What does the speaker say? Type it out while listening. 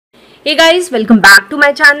Hey guys, welcome back to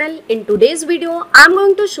my channel. In today's video, I'm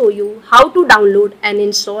going to show you how to download and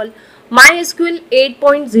install MySQL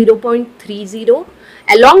 8.0.30.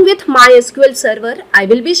 Along with MySQL Server, I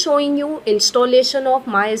will be showing you installation of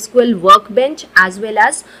MySQL Workbench as well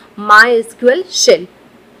as MySQL Shell.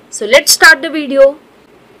 So let's start the video.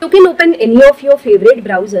 You can open any of your favorite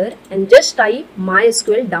browser and just type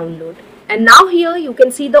MySQL download. And now here you can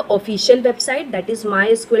see the official website, that is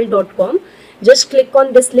mysql.com. Just click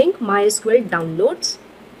on this link, MySQL downloads.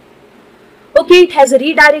 Okay, it has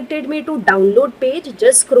redirected me to download page.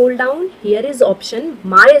 Just scroll down. Here is option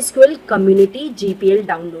MySQL Community GPL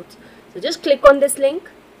downloads. So just click on this link.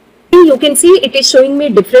 You can see it is showing me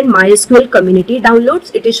different MySQL community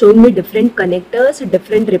downloads. It is showing me different connectors,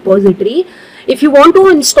 different repository. If you want to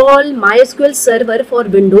install MySQL Server for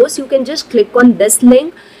Windows, you can just click on this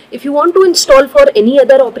link. If you want to install for any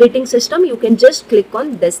other operating system, you can just click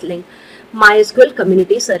on this link, MySQL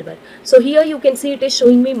Community Server. So here you can see it is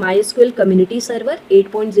showing me MySQL Community Server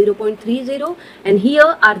 8.0.30, and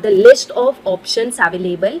here are the list of options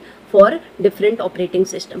available for different operating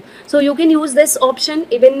system. So you can use this option,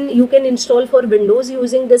 even you can install for Windows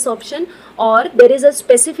using this option, or there is a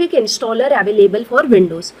specific installer available for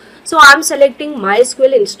Windows. So I'm selecting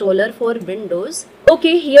MySQL installer for Windows.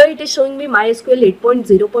 Okay, here it is showing me MySQL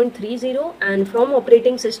 8.0.30, and from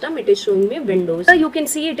operating system it is showing me Windows. You can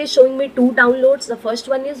see it is showing me two downloads. The first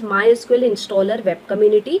one is MySQL installer web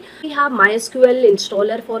community. We have MySQL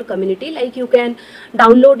installer for community, like you can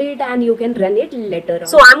download it and you can run it later on.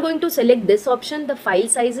 So I'm going to select this option. The file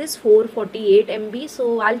size is 448 MB,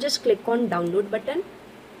 so I'll just click on download button.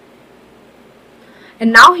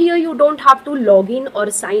 And now here you don't have to log in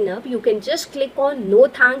or sign up. You can just click on no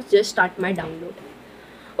thanks, just start my download.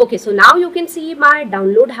 Okay, so now you can see my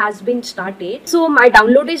download has been started. So my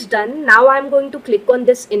download is done. Now I'm going to click on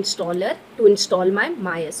this installer to install my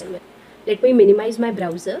MySQL. Let me minimize my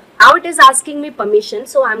browser. Now it is asking me permission,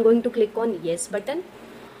 so I'm going to click on yes button.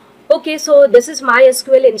 Okay, so this is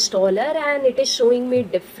MySQL installer and it is showing me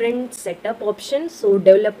different setup options. So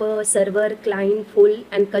developer, server, client, full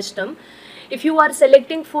and custom. If you are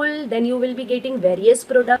selecting full, then you will be getting various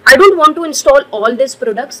products. I don't want to install all these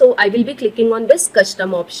products, so I will be clicking on this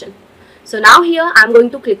custom option. So now here I am going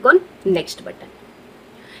to click on next button.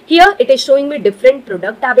 Here it is showing me different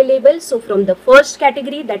product available. So from the first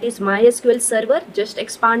category, that is MySQL Server, just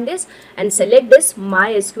expand this and select this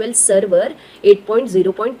MySQL Server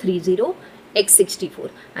 8.0.30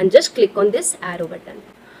 x64 and just click on this arrow button.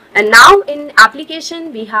 And now in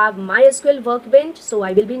application we have MySQL Workbench, so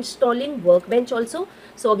I will be installing Workbench also.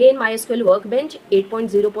 So again MySQL Workbench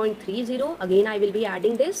 8.0.30, again I will be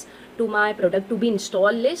adding this to my product to be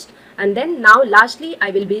installed list. And then now lastly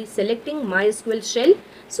I will be selecting MySQL Shell.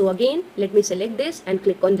 So again let me select this and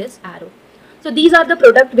click on this arrow. So these are the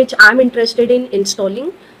product which I am interested in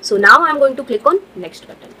installing. So now I am going to click on next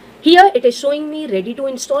button. Here it is showing me ready to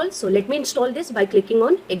install. So let me install this by clicking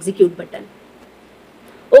on execute button.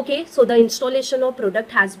 Okay, so the installation of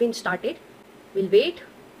product has been started. We'll wait.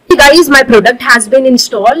 Hey guys, my product has been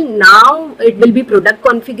installed. Now it will be product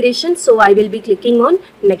configuration. So I will be clicking on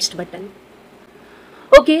next button.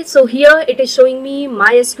 Okay, so here it is showing me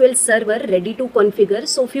MySQL Server ready to configure.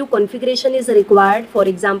 So few configuration is required. For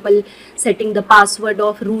example, setting the password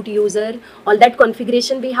of root user. All that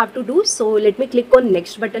configuration we have to do. So let me click on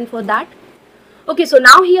next button for that. Okay, so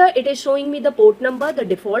now here it is showing me the port number. The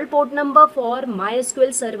default port number for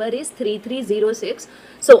MySQL Server is 3306.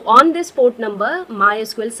 So on this port number,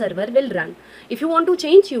 MySQL Server will run. If you want to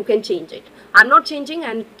change, you can change it. I'm not changing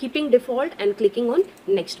and keeping default and clicking on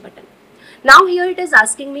next button. Now here it is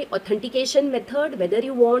asking me authentication method, whether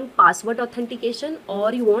you want password authentication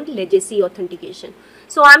or you want legacy authentication.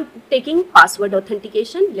 So I'm taking password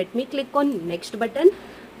authentication. Let me click on next button.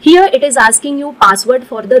 Here it is asking you password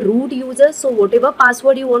for the root user. So whatever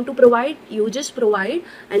password you want to provide, you just provide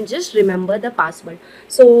and just remember the password.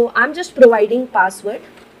 So I'm just providing password.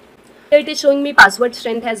 Here it is showing me password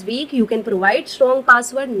strength as weak. You can provide strong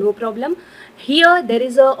password, no problem. Here there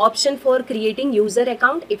is a option for creating user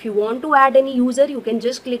account. If you want to add any user, you can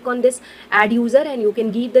just click on this add user and you can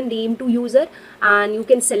give the name to user, and you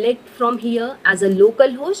can select from here as a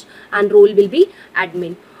local host and role will be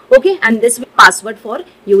admin. Okay, and this will be password for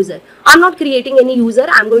user. I'm not creating any user.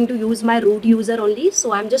 I'm going to use my root user only.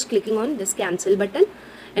 So I'm just clicking on this cancel button.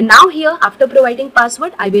 And now here after providing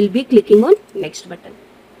password, I will be clicking on next button.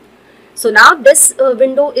 So now this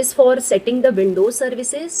window is for setting the Windows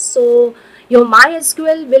services. So your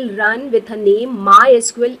MySQL will run with a name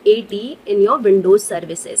MySQL 8 in your Windows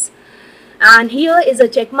services. and here is a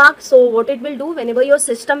check mark. So what it will do, whenever your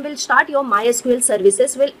system will start, your MySQL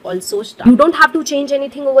services will also start. You don't have to change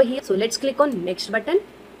anything over here. So let's click on next button.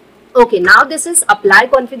 Okay, now this is apply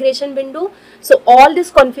configuration window. So all this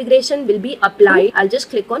configuration will be applied. I'll just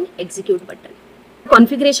click on execute button.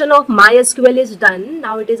 Configuration of MySQL is done.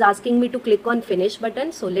 Now it is asking me to click on finish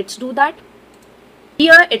button. So let's do that.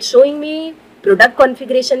 Here it's showing me product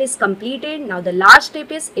configuration is completed. Now the last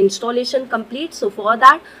step is installation complete. So for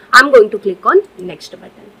that, I'm going to click on next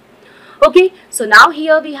button. Okay, so now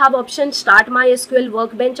here we have option start MySQL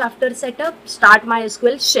Workbench after setup, start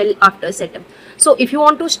MySQL Shell after setup. So if you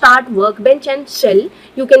want to start Workbench and Shell,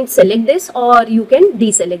 you can select this or you can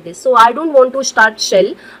deselect this. So I don't want to start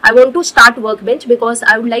Shell, I want to start Workbench because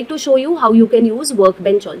I would like to show you how you can use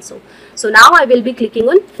Workbench also. So now I will be clicking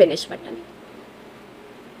on finish button.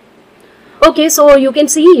 Okay, so you can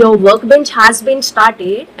see your Workbench has been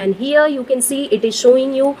started, and here you can see it is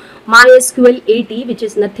showing you MySQL 80, which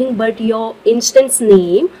is nothing but your instance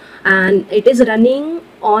name, and it is running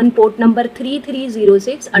on port number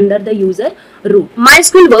 3306 under the user root.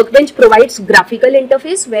 MySQL Workbench provides graphical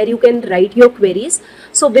interface where you can write your queries.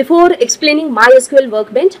 So before explaining MySQL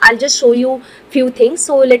Workbench, I'll just show you few things.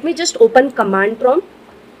 So let me just open command prompt.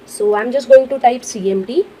 So I'm just going to type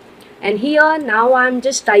cmd, and here now I'm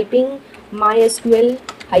just typing MySQL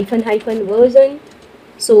 -- version.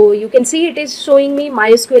 So you can see it is showing me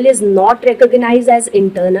MySQL is not recognized as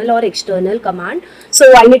internal or external command. So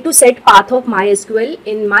I need to set path of MySQL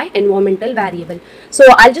in my environmental variable. So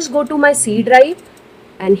I'll just go to my C drive,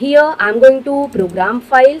 and here I'm going to program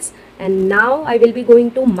files, and now I will be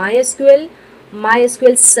going to MySQL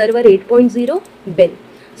Server 8.0 bin.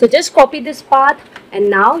 So just copy this path, and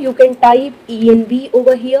now you can type env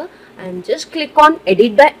over here and just click on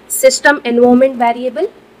edit the system environment variable.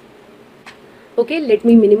 Okay, let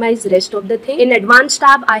me minimize rest of the thing. In advanced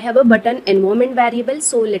tab, I have a button environment variable.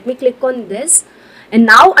 So let me click on this. And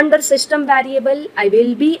now under system variable, I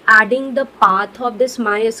will be adding the path of this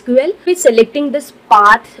MySQL. Be selecting this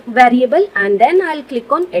path variable, and then I'll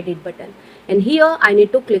click on edit button. And here I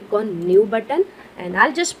need to click on new button, and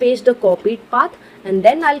I'll just paste the copied path, and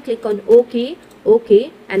then I'll click on OK,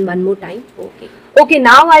 OK, and one more time OK. Okay,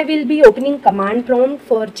 now I will be opening command prompt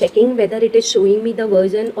for checking whether it is showing me the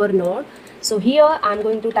version or not. So here I'm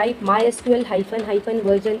going to type MySQL --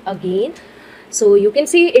 version again. So you can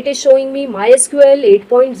see it is showing me MySQL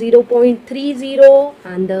 8.0.30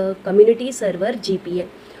 and the community server GPL.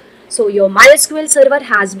 So your MySQL server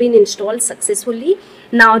has been installed successfully.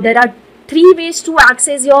 Now there are three ways to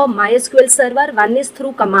access your MySQL server. One is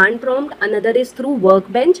through command prompt, another is through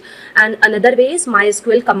Workbench, and another way is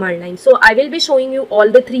MySQL Command-Line. So I will be showing you all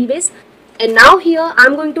the three ways. And now here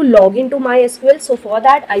I'm going to log into MySQL. So for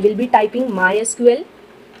that I will be typing MySQL.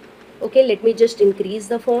 Okay, let me just increase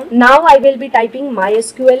the font. Now I will be typing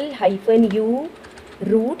MySQL -u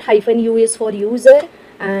root, -u is for user,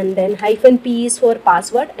 and then -p is for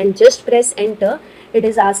password, and just press enter. It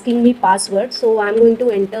is asking me password, so I'm going to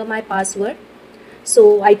enter my password. So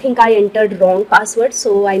I think I entered wrong password,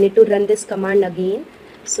 so I need to run this command again.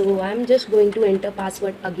 So I'm just going to enter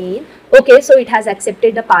password again. Okay, so it has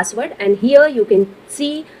accepted the password, and here you can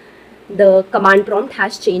see the command prompt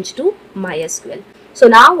has changed to MySQL. So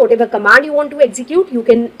now whatever command you want to execute, you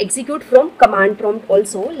can execute from command prompt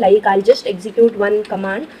also. Like I'll just execute one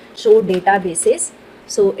command, show databases.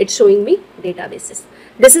 So it's showing me databases.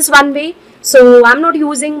 This is one way. So I'm not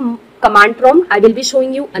using command prompt. I will be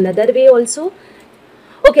showing you another way also.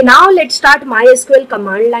 Okay, now let's start MySQL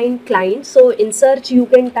Command-Line client. So in search you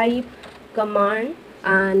can type command,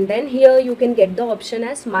 and then here you can get the option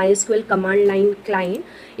as MySQL Command-Line client.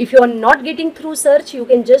 If you are not getting through search, you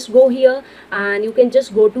can just go here and you can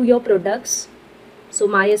just go to your products. So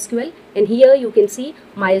MySQL, and here you can see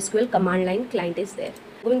MySQL Command-Line client is there.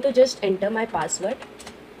 I'm going to just enter my password.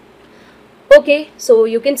 Okay, so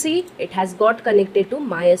you can see it has got connected to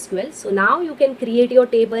MySQL. So now you can create your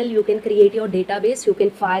table, you can create your database, you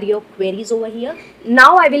can fire your queries over here.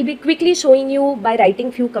 Now I will be quickly showing you by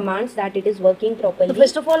writing few commands that it is working properly. So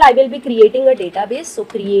first of all, I will be creating a database. So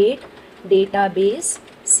create database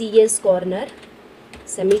CS corner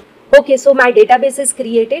semi. Okay, so my database is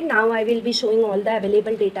created. Now I will be showing all the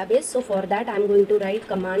available database. So for that I am going to write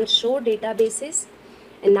command show databases.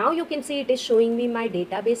 And now you can see it is showing me my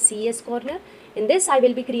database CS corner. In this I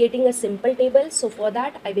will be creating a simple table. So for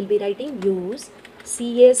that I will be writing use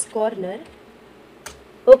CS corner.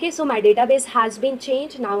 Okay, so my database has been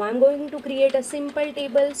changed. Now I'm going to create a simple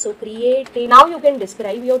table. So create table. Now you can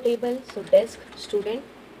describe your table. So desk student.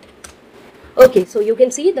 Okay, so you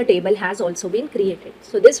can see the table has also been created.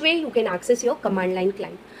 So this way you can access your command line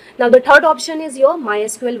client. Now the third option is your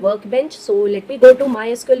MySQL Workbench. So let me go to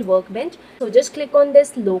MySQL Workbench. So just click on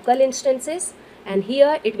this local instances, and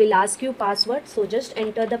here it will ask you password. So just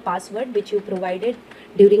enter the password which you provided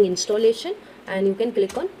during installation, and you can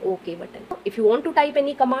click on OK button. If you want to type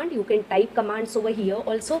any command, you can type commands over here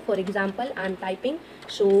also. For example, I am typing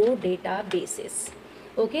show databases.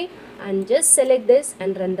 Okay, and just select this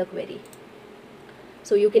and run the query.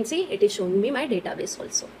 So you can see it is showing me my database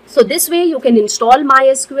also. So this way you can install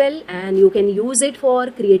MySQL and you can use it for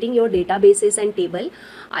creating your databases and table.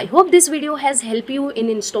 I hope this video has helped you in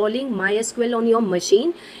installing MySQL on your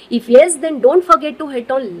machine. If yes, then don't forget to hit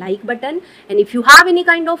on like button. And if you have any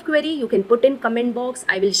kind of query, you can put in comment box.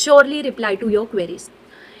 I will surely reply to your queries.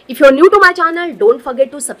 If you are new to my channel, don't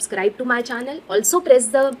forget to subscribe to my channel. Also press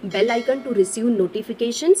the bell icon to receive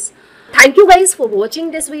notifications. Thank you guys for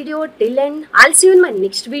watching this video till end. I'll see you in my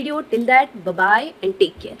next video. Till that, bye bye and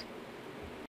take care.